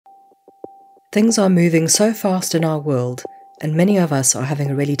Things are moving so fast in our world, and many of us are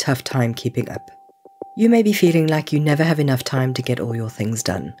having a really tough time keeping up. You may be feeling like you never have enough time to get all your things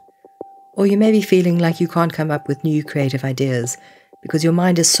done. Or you may be feeling like you can't come up with new creative ideas because your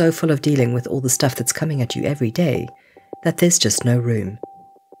mind is so full of dealing with all the stuff that's coming at you every day that there's just no room.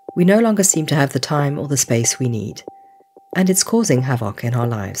 We no longer seem to have the time or the space we need, and it's causing havoc in our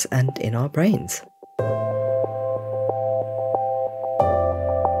lives and in our brains.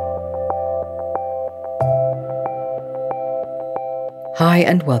 Hi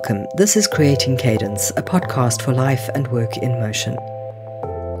and welcome. This is Creating Cadence, a podcast for life and work in motion.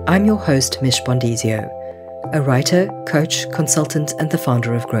 I'm your host, Mich Bondesio, a writer, coach, consultant, and the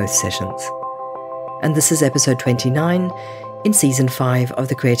founder of Growth Sessions. And this is episode 29 in season 5 of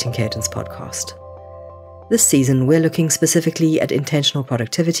the Creating Cadence podcast. This season, we're looking specifically at intentional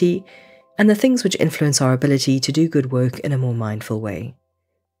productivity and the things which influence our ability to do good work in a more mindful way.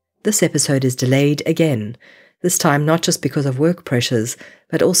 This episode is delayed again, this time not just because of work pressures,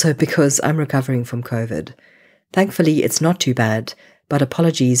 but also because I'm recovering from COVID. Thankfully, it's not too bad, but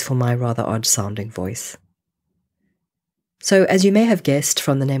apologies for my rather odd-sounding voice. So, as you may have guessed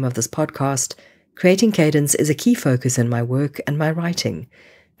from the name of this podcast, Creating Cadence is a key focus in my work and my writing,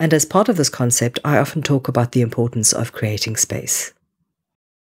 and as part of this concept, I often talk about the importance of creating space.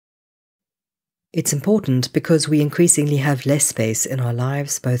 It's important because we increasingly have less space in our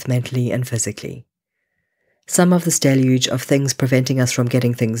lives, both mentally and physically. Some of this deluge of things preventing us from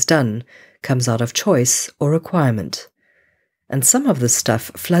getting things done comes out of choice or requirement, and some of this stuff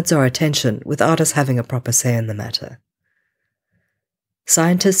floods our attention without us having a proper say in the matter.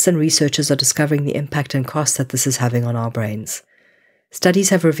 Scientists and researchers are discovering the impact and cost that this is having on our brains. Studies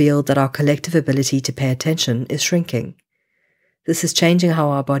have revealed that our collective ability to pay attention is shrinking. This is changing how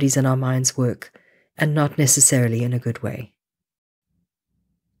our bodies and our minds work, and not necessarily in a good way.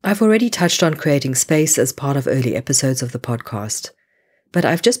 I've already touched on creating space as part of early episodes of the podcast, but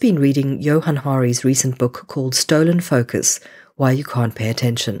I've just been reading Johann Hari's recent book called Stolen Focus: Why You Can't Pay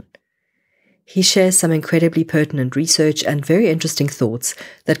Attention. He shares some incredibly pertinent research and very interesting thoughts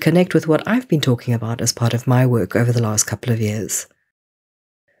that connect with what I've been talking about as part of my work over the last couple of years.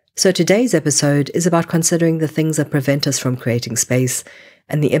 So today's episode is about considering the things that prevent us from creating space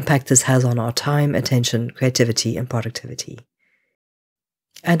and the impact this has on our time, attention, creativity, and productivity.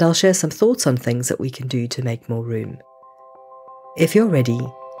 And I'll share some thoughts on things that we can do to make more room. If you're ready,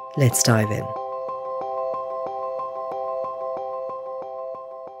 let's dive in.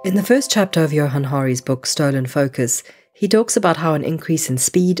 In the first chapter of Johann Hari's book, Stolen Focus, he talks about how an increase in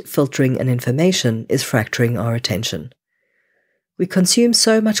speed, filtering, and information is fracturing our attention. We consume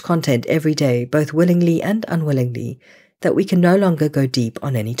so much content every day, both willingly and unwillingly, that we can no longer go deep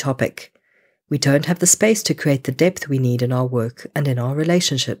on any topic. We don't have the space to create the depth we need in our work and in our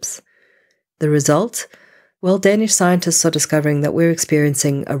relationships. The result? Well, Danish scientists are discovering that we're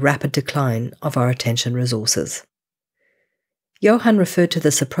experiencing a rapid decline of our attention resources. Johann referred to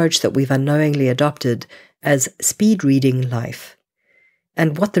this approach that we've unknowingly adopted as speed reading life.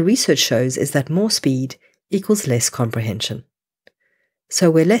 And what the research shows is that more speed equals less comprehension.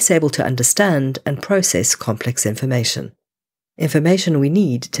 So we're less able to understand and process complex information we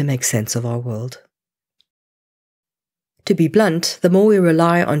need to make sense of our world. To be blunt, the more we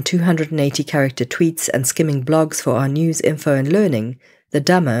rely on 280-character tweets and skimming blogs for our news, info, and learning, the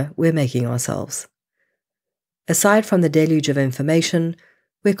dumber we're making ourselves. Aside from the deluge of information,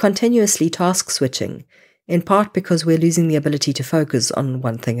 we're continuously task-switching, in part because we're losing the ability to focus on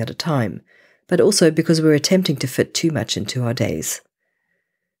one thing at a time, but also because we're attempting to fit too much into our days.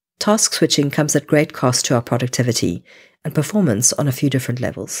 Task switching comes at great cost to our productivity and performance on a few different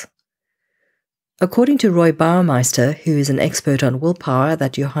levels. According to Roy Baumeister, who is an expert on willpower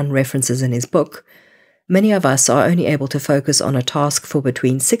that Johann references in his book, many of us are only able to focus on a task for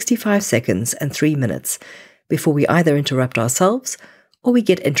between 65 seconds and 3 minutes before we either interrupt ourselves or we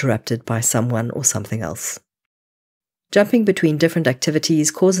get interrupted by someone or something else. Jumping between different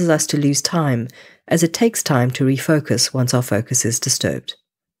activities causes us to lose time, as it takes time to refocus once our focus is disturbed.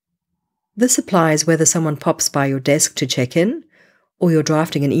 This applies whether someone pops by your desk to check in, or you're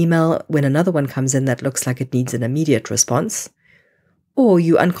drafting an email when another one comes in that looks like it needs an immediate response, or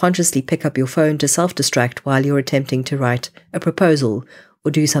you unconsciously pick up your phone to self-distract while you're attempting to write a proposal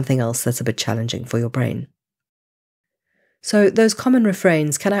or do something else that's a bit challenging for your brain. So those common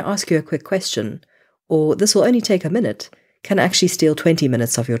refrains, "Can I ask you a quick question?" or "This will only take a minute," can actually steal 20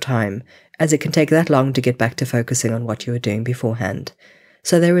 minutes of your time, as it can take that long to get back to focusing on what you were doing beforehand.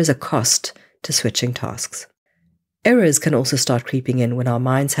 So there is a cost to switching tasks. Errors can also start creeping in when our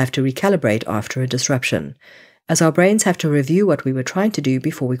minds have to recalibrate after a disruption, as our brains have to review what we were trying to do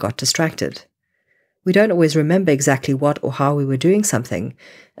before we got distracted. We don't always remember exactly what or how we were doing something,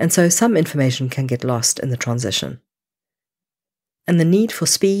 and so some information can get lost in the transition. And the need for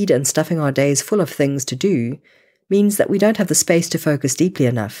speed and stuffing our days full of things to do means that we don't have the space to focus deeply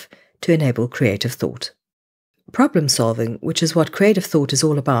enough to enable creative thought. Problem solving, which is what creative thought is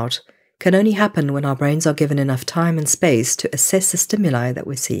all about, can only happen when our brains are given enough time and space to assess the stimuli that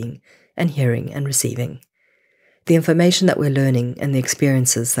we're seeing and hearing and receiving, the information that we're learning and the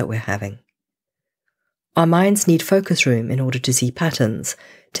experiences that we're having. Our minds need focus room in order to see patterns,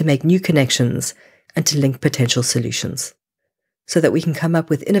 to make new connections, and to link potential solutions, so that we can come up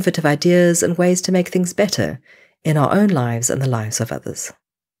with innovative ideas and ways to make things better in our own lives and the lives of others.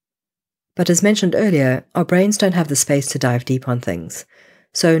 But as mentioned earlier, our brains don't have the space to dive deep on things,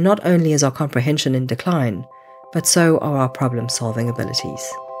 so not only is our comprehension in decline, but so are our problem-solving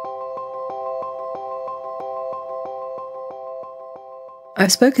abilities.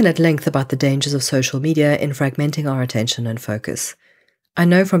 I've spoken at length about the dangers of social media in fragmenting our attention and focus. I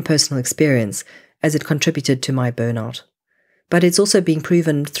know from personal experience, as it contributed to my burnout. But it's also been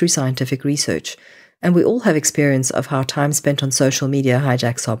proven through scientific research, and we all have experience of how time spent on social media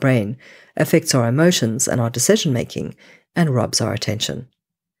hijacks our brain, affects our emotions and our decision-making, and robs our attention.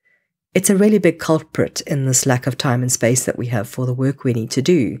 It's a really big culprit in this lack of time and space that we have for the work we need to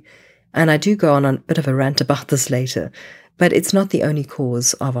do, and I do go on a bit of a rant about this later, but it's not the only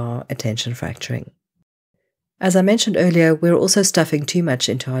cause of our attention fracturing. As I mentioned earlier, we're also stuffing too much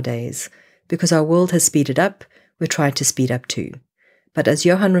into our days. Because our world has speeded up, we're trying to speed up too. But as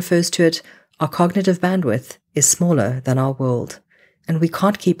Johan refers to it, our cognitive bandwidth is smaller than our world, and we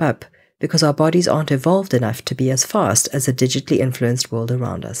can't keep up because our bodies aren't evolved enough to be as fast as the digitally influenced world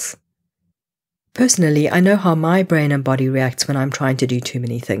around us. Personally, I know how my brain and body reacts when I'm trying to do too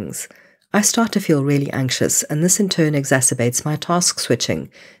many things. I start to feel really anxious, and this in turn exacerbates my task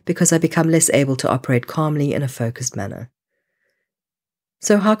switching because I become less able to operate calmly in a focused manner.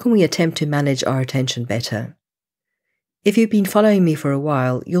 So how can we attempt to manage our attention better? If you've been following me for a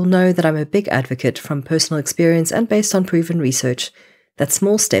while, you'll know that I'm a big advocate from personal experience and based on proven research that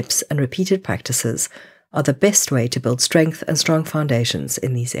small steps and repeated practices are the best way to build strength and strong foundations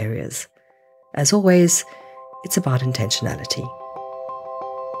in these areas. As always, it's about intentionality.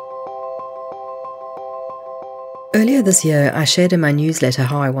 Earlier this year, I shared in my newsletter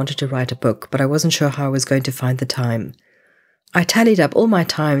how I wanted to write a book, but I wasn't sure how I was going to find the time. I tallied up all my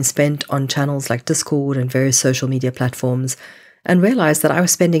time spent on channels like Discord and various social media platforms and realized that I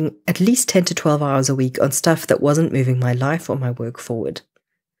was spending at least 10 to 12 hours a week on stuff that wasn't moving my life or my work forward.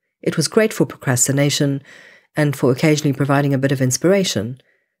 It was great for procrastination and for occasionally providing a bit of inspiration,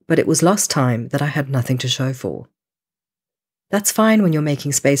 but it was lost time that I had nothing to show for. That's fine when you're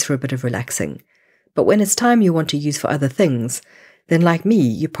making space for a bit of relaxing, but when it's time you want to use for other things, then like me,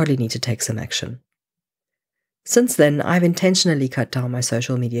 you probably need to take some action. Since then, I've intentionally cut down my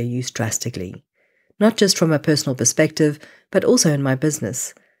social media use drastically, not just from a personal perspective, but also in my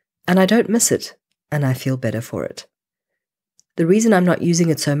business. And I don't miss it, and I feel better for it. The reason I'm not using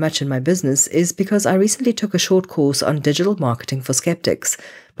it so much in my business is because I recently took a short course on digital marketing for skeptics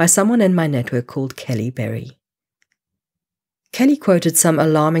by someone in my network called Kelly Berry. Kelly quoted some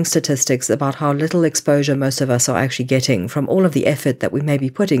alarming statistics about how little exposure most of us are actually getting from all of the effort that we may be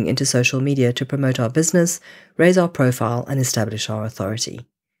putting into social media to promote our business, raise our profile, and establish our authority.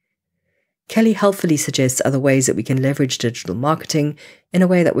 Kelly helpfully suggests other ways that we can leverage digital marketing in a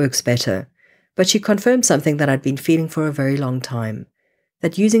way that works better, but she confirmed something that I'd been feeling for a very long time,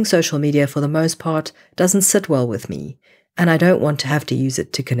 that using social media for the most part doesn't sit well with me, and I don't want to have to use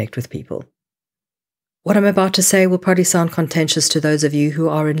it to connect with people. What I'm about to say will probably sound contentious to those of you who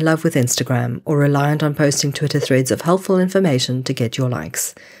are in love with Instagram or reliant on posting Twitter threads of helpful information to get your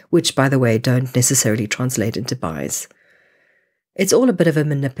likes, which, by the way, don't necessarily translate into buys. It's all a bit of a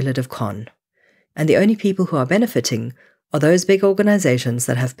manipulative con, and the only people who are benefiting are those big organizations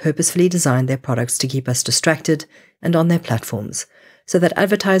that have purposefully designed their products to keep us distracted and on their platforms, so that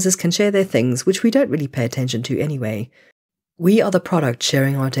advertisers can share their things which we don't really pay attention to anyway. We are the product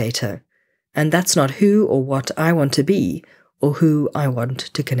sharing our data. And that's not who or what I want to be, or who I want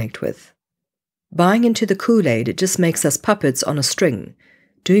to connect with. Buying into the Kool-Aid just makes us puppets on a string,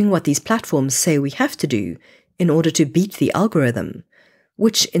 doing what these platforms say we have to do in order to beat the algorithm,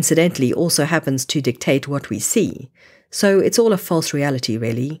 which incidentally also happens to dictate what we see. So it's all a false reality,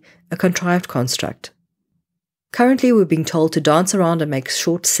 really, a contrived construct. Currently, we're being told to dance around and make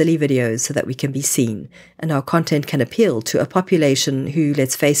short, silly videos so that we can be seen, and our content can appeal to a population who,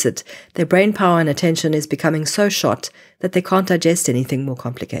 let's face it, their brain power and attention is becoming so shot that they can't digest anything more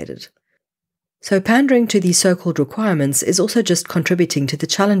complicated. So pandering to these so-called requirements is also just contributing to the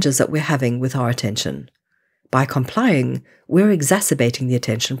challenges that we're having with our attention. By complying, we're exacerbating the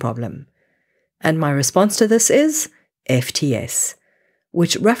attention problem. And my response to this is FTS,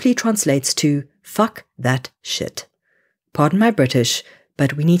 which roughly translates to fuck that shit. Pardon my British,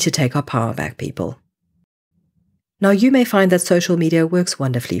 but we need to take our power back, people. Now, you may find that social media works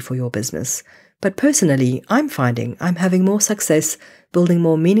wonderfully for your business, but personally, I'm finding I'm having more success building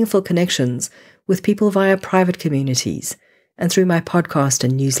more meaningful connections with people via private communities and through my podcast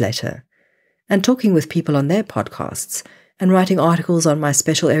and newsletter, and talking with people on their podcasts and writing articles on my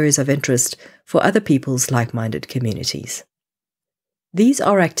special areas of interest for other people's like-minded communities. These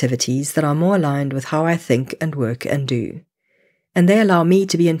are activities that are more aligned with how I think and work and do, and they allow me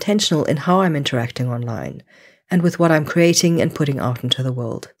to be intentional in how I'm interacting online and with what I'm creating and putting out into the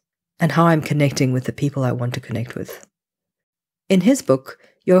world, and how I'm connecting with the people I want to connect with. In his book,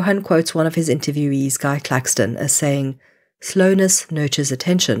 Johan quotes one of his interviewees, Guy Claxton, as saying, "Slowness nurtures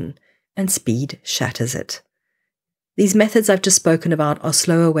attention, and speed shatters it." These methods I've just spoken about are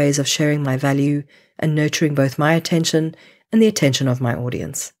slower ways of sharing my value and nurturing both my attention and the attention of my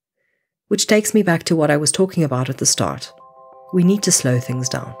audience. Which takes me back to what I was talking about at the start. We need to slow things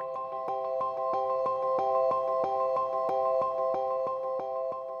down.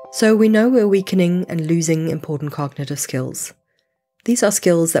 So we know we're weakening and losing important cognitive skills. These are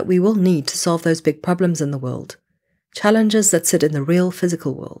skills that we will need to solve those big problems in the world, challenges that sit in the real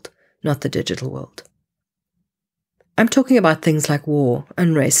physical world, not the digital world. I'm talking about things like war,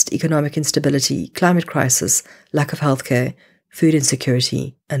 unrest, economic instability, climate crisis, lack of healthcare, food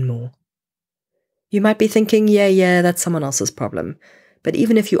insecurity, and more. You might be thinking, yeah, that's someone else's problem. But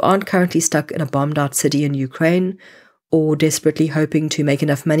even if you aren't currently stuck in a bombed-out city in Ukraine, or desperately hoping to make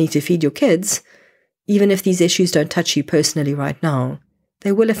enough money to feed your kids, even if these issues don't touch you personally right now,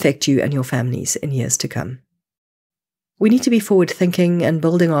 they will affect you and your families in years to come. We need to be forward-thinking and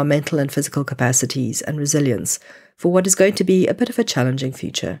building our mental and physical capacities and resilience for what is going to be a bit of a challenging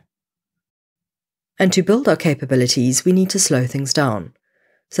future. And to build our capabilities, we need to slow things down,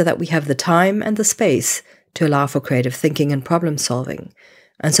 so that we have the time and the space to allow for creative thinking and problem solving,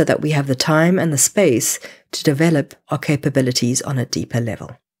 and so that we have the time and the space to develop our capabilities on a deeper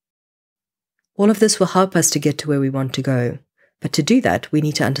level. All of this will help us to get to where we want to go, but to do that, we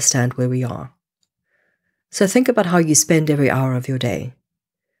need to understand where we are. So think about how you spend every hour of your day.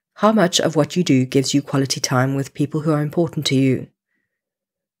 How much of what you do gives you quality time with people who are important to you?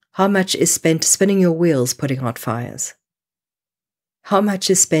 How much is spent spinning your wheels putting out fires? How much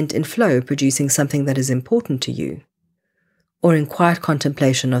is spent in flow producing something that is important to you, or in quiet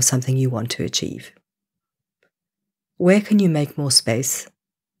contemplation of something you want to achieve? Where can you make more space?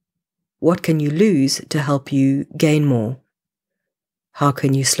 What can you lose to help you gain more? How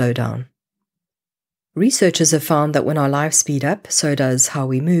can you slow down? Researchers have found that when our lives speed up, so does how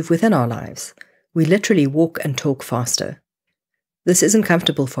we move within our lives. We literally walk and talk faster. This isn't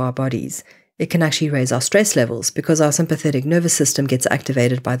comfortable for our bodies. It can actually raise our stress levels because our sympathetic nervous system gets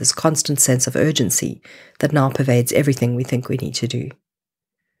activated by this constant sense of urgency that now pervades everything we think we need to do.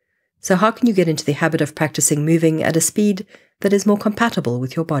 So how can you get into the habit of practicing moving at a speed that is more compatible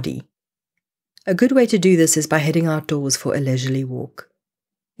with your body? A good way to do this is by heading outdoors for a leisurely walk.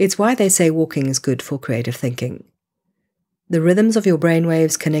 It's why they say walking is good for creative thinking. The rhythms of your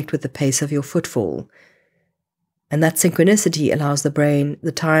brainwaves connect with the pace of your footfall, and that synchronicity allows the brain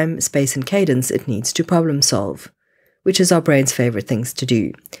the time, space, and cadence it needs to problem solve, which is our brain's favorite things to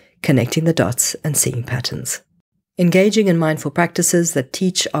do, connecting the dots and seeing patterns. Engaging in mindful practices that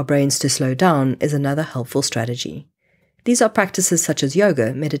teach our brains to slow down is another helpful strategy. These are practices such as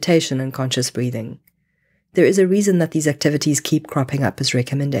yoga, meditation, and conscious breathing. There is a reason that these activities keep cropping up as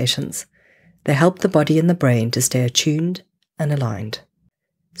recommendations. They help the body and the brain to stay attuned and aligned.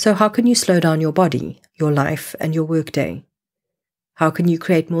 So how can you slow down your body, your life, and your workday? How can you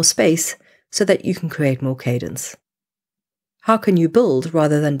create more space so that you can create more cadence? How can you build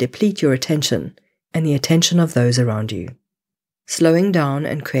rather than deplete your attention and the attention of those around you? Slowing down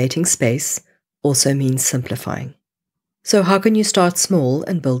and creating space also means simplifying. So how can you start small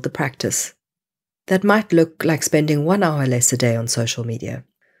and build the practice? That might look like spending 1 hour less a day on social media,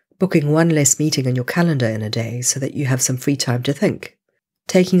 booking one less meeting in your calendar in a day so that you have some free time to think,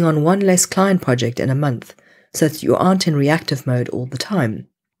 taking on one less client project in a month so that you aren't in reactive mode all the time,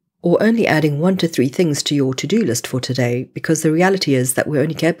 or only adding 1 to 3 things to your to-do list for today, because the reality is that we're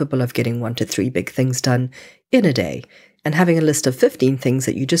only capable of getting 1 to 3 big things done in a day, and having a list of 15 things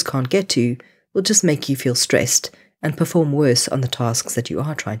that you just can't get to will just make you feel stressed and perform worse on the tasks that you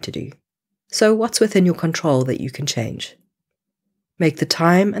are trying to do. So what's within your control that you can change? Make the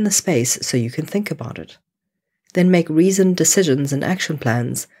time and the space so you can think about it. Then make reasoned decisions and action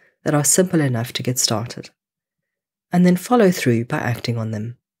plans that are simple enough to get started. And then follow through by acting on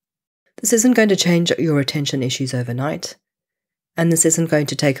them. This isn't going to change your attention issues overnight, and this isn't going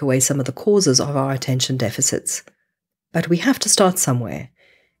to take away some of the causes of our attention deficits. But we have to start somewhere,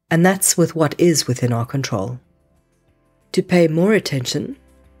 and that's with what is within our control. To pay more attention,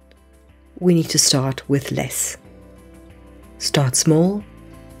 we need to start with less. Start small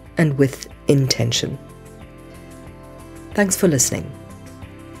and with intention. Thanks for listening.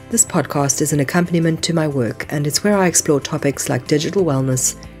 This podcast is an accompaniment to my work, and it's where I explore topics like digital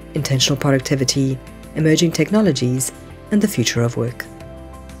wellness, intentional productivity, emerging technologies, and the future of work.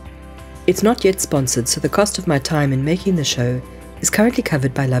 It's not yet sponsored, so the cost of my time in making the show is currently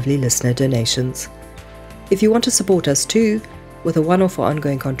covered by lovely listener donations. If you want to support us too, with a one-off or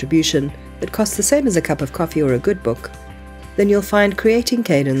ongoing contribution that costs the same as a cup of coffee or a good book, then you'll find Creating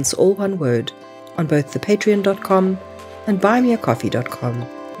Cadence, all one word, on both the patreon.com and buymeacoffee.com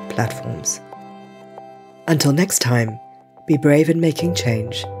platforms. Until next time, be brave in making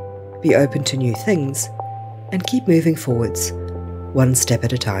change, be open to new things, and keep moving forwards, one step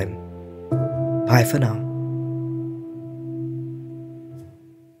at a time. Bye for now.